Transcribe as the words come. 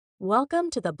Welcome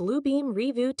to the Bluebeam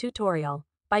Revu tutorial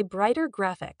by Brighter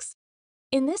Graphics.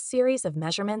 In this series of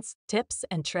measurements, tips,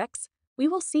 and tricks, we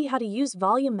will see how to use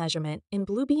volume measurement in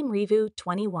Bluebeam Revu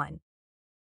 21.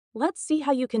 Let's see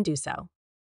how you can do so.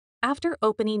 After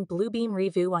opening Bluebeam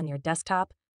Revu on your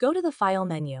desktop, go to the File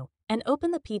menu and open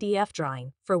the PDF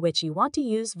drawing for which you want to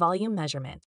use volume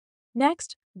measurement.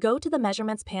 Next, go to the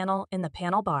Measurements panel in the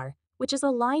panel bar, which is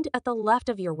aligned at the left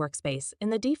of your workspace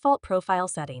in the default profile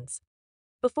settings.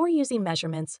 Before using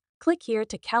measurements, click here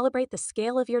to calibrate the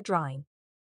scale of your drawing.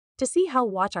 To see how,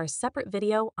 watch our separate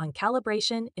video on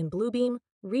calibration in Bluebeam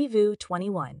Revu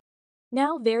 21.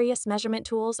 Now, various measurement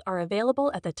tools are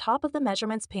available at the top of the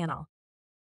Measurements panel.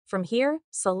 From here,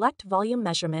 select Volume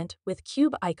Measurement with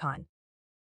Cube icon.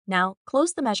 Now,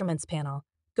 close the Measurements panel,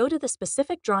 go to the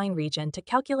specific drawing region to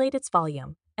calculate its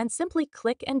volume, and simply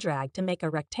click and drag to make a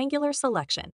rectangular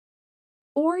selection.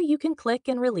 Or you can click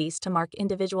and release to mark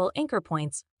individual anchor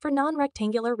points for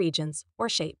non-rectangular regions or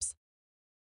shapes.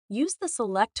 Use the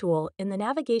Select tool in the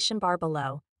navigation bar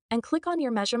below and click on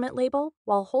your measurement label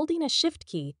while holding a Shift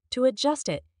key to adjust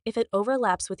it if it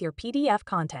overlaps with your PDF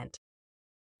content.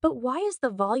 But why is the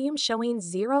volume showing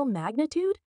 0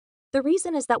 magnitude? The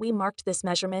reason is that we marked this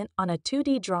measurement on a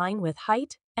 2D drawing with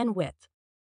height and width.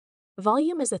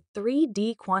 Volume is a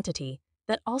 3D quantity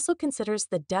that also considers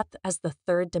the depth as the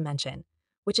third dimension,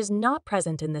 which is not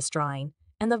present in this drawing,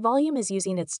 and the volume is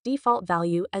using its default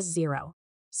value as 0.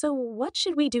 So what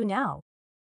should we do now?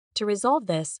 To resolve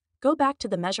this, go back to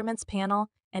the Measurements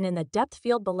panel, and in the Depth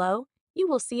field below, you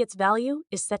will see its value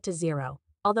is set to 0,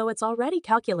 although it's already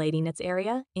calculating its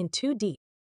area in 2D.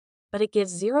 But it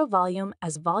gives 0 volume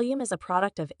as volume is a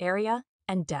product of area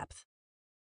and depth.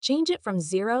 Change it from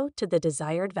 0 to the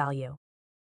desired value.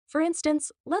 For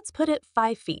instance, let's put it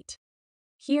 5 feet.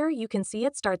 Here you can see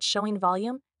it starts showing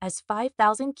volume as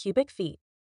 5,000 cubic feet.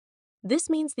 This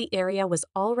means the area was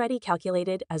already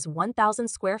calculated as 1,000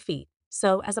 square feet,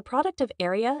 so as a product of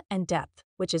area and depth,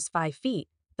 which is 5 feet,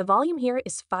 the volume here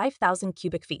is 5,000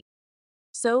 cubic feet.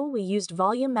 So we used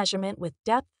volume measurement with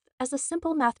depth as a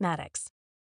simple mathematics.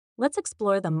 Let's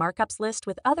explore the markups list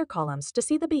with other columns to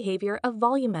see the behavior of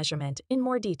volume measurement in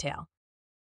more detail.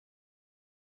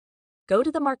 Go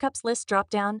to the Markups list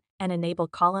dropdown and enable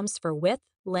columns for width,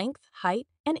 length, height,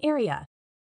 and area.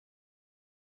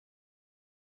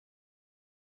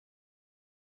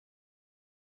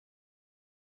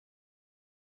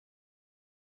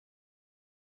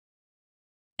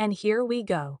 And here we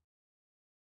go.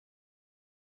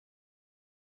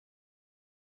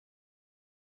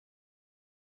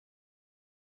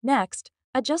 Next,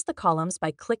 adjust the columns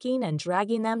by clicking and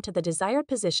dragging them to the desired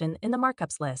position in the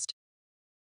Markups list.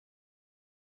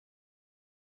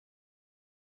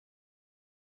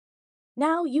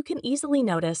 Now you can easily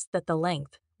notice that the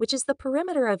length, which is the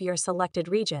perimeter of your selected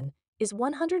region, is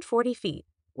 140 feet,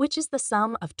 which is the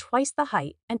sum of twice the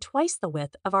height and twice the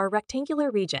width of our rectangular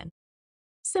region.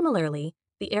 Similarly,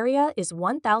 the area is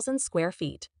 1,000 square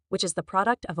feet, which is the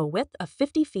product of a width of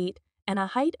 50 feet and a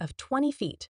height of 20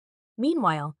 feet.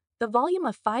 Meanwhile, the volume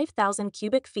of 5,000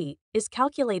 cubic feet is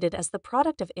calculated as the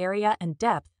product of area and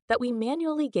depth that we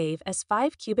manually gave as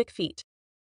 5 cubic feet.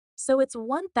 So it's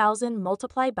 1,000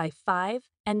 multiplied by 5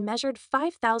 and measured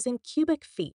 5,000 cubic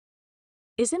feet.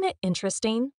 Isn't it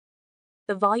interesting?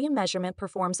 The volume measurement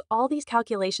performs all these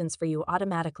calculations for you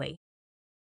automatically.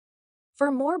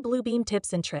 For more Bluebeam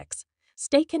tips and tricks,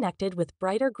 stay connected with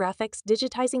Brighter Graphics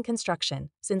digitizing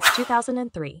construction since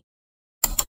 2003.